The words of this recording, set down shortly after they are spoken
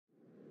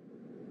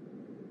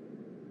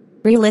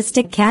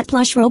Realistic cat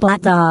plush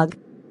robot dog.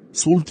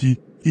 Salty,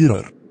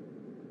 error.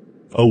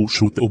 Oh,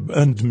 shut up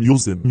and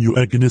museum you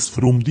Agnes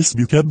from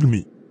Despicable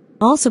Me.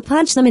 Also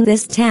punch them in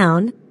this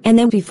town, and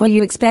then before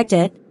you expect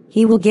it,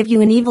 he will give you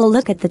an evil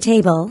look at the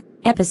table.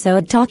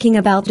 Episode talking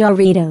about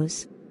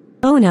Doritos.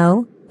 Oh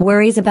no,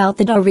 worries about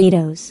the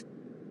Doritos.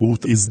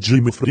 What is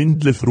Jim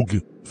Friendly Frog,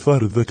 for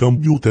the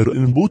computer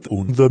input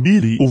on the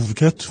belly of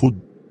cat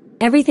food?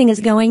 Everything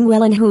is going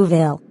well in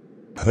Whoville.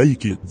 Hi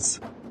kids.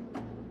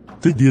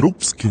 Teddy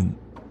Ruxpin.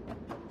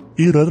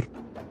 Error.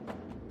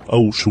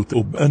 Oh, shut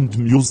up and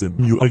museum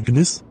you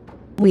Agnes.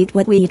 Wait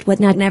what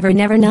not never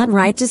not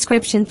right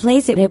description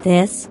place it with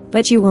this,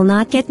 but you will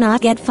not get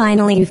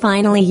finally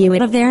you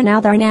out of there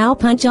now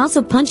punch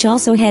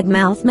also head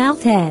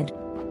mouth head.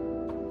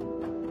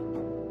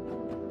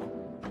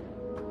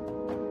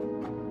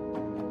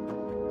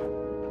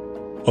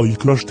 I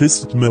crash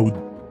test mode.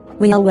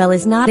 Well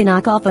is not a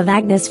knockoff of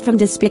Agnes from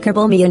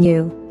Despicable Me and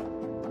You.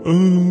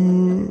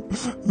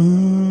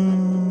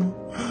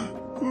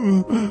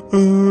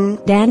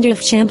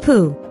 Dandruff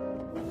shampoo.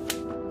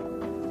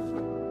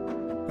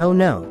 Oh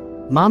no,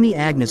 Mommy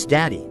Agnes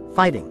Daddy,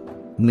 fighting.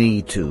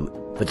 Me too,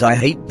 but I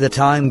hate that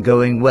I'm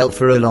going well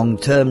for a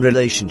long-term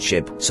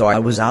relationship, so I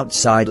was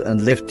outside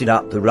and lifted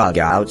up the rug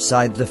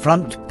outside the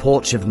front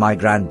porch of my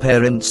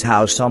grandparents'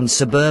 house on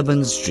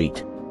Suburban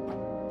Street.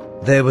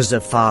 There was a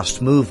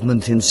fast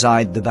movement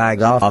inside the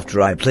bag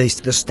after I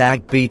placed the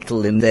stag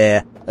beetle in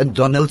there, and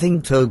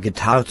nothing to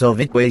get out of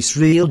it was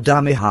real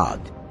dummy hard.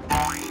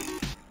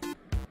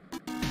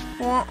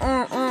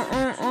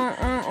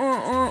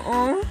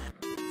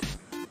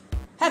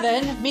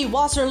 Heaven, me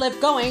wasser lip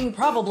going,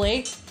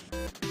 probably.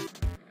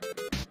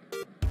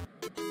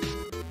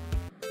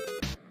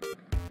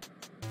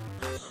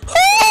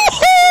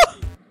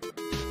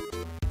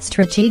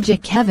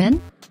 Strategic Kevin?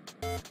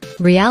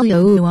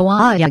 Realio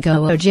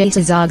Uayago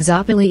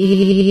Jasazogzopoli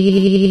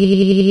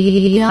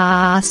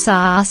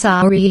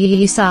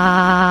Asari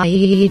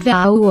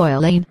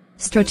Oiling.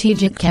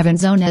 Strategic Kevin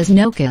Zone as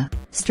Noka.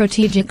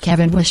 Strategic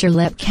Kevin Wisher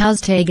Lip Cows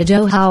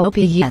Tagado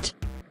Haopi Yet.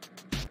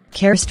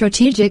 Care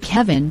Strategic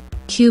Kevin,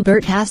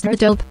 Hubert Hasner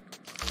Dope.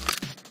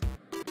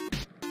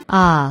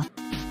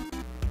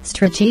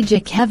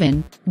 Strategic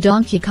Kevin,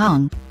 Donkey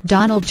Kong,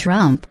 Donald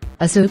Trump,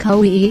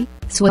 Asukoi,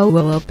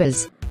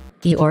 Swowopas.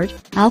 Eort,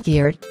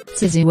 Alkiert,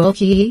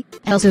 Sizuoki,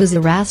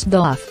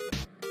 Elsuzarastdorf.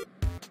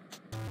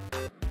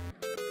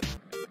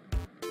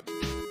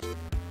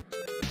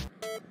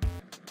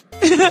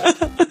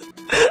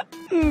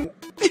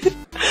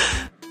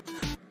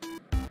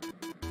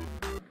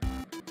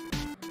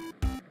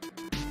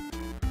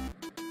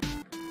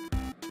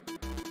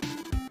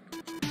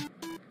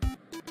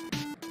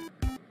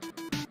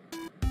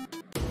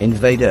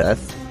 Invade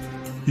Earth?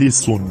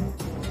 Listen.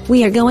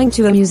 We are going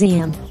to a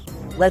museum.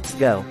 Let's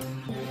go.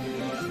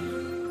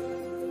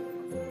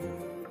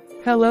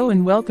 Hello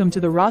and welcome to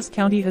the Ross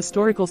County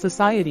Historical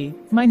Society.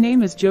 My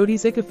name is Jody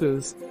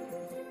Zickafoos.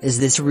 Is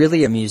this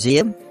really a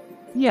museum?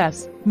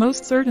 Yes,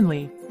 most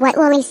certainly. What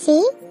will we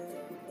see?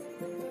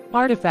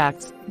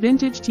 Artifacts,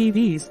 vintage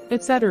TVs,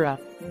 etc.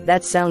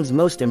 That sounds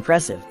most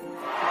impressive.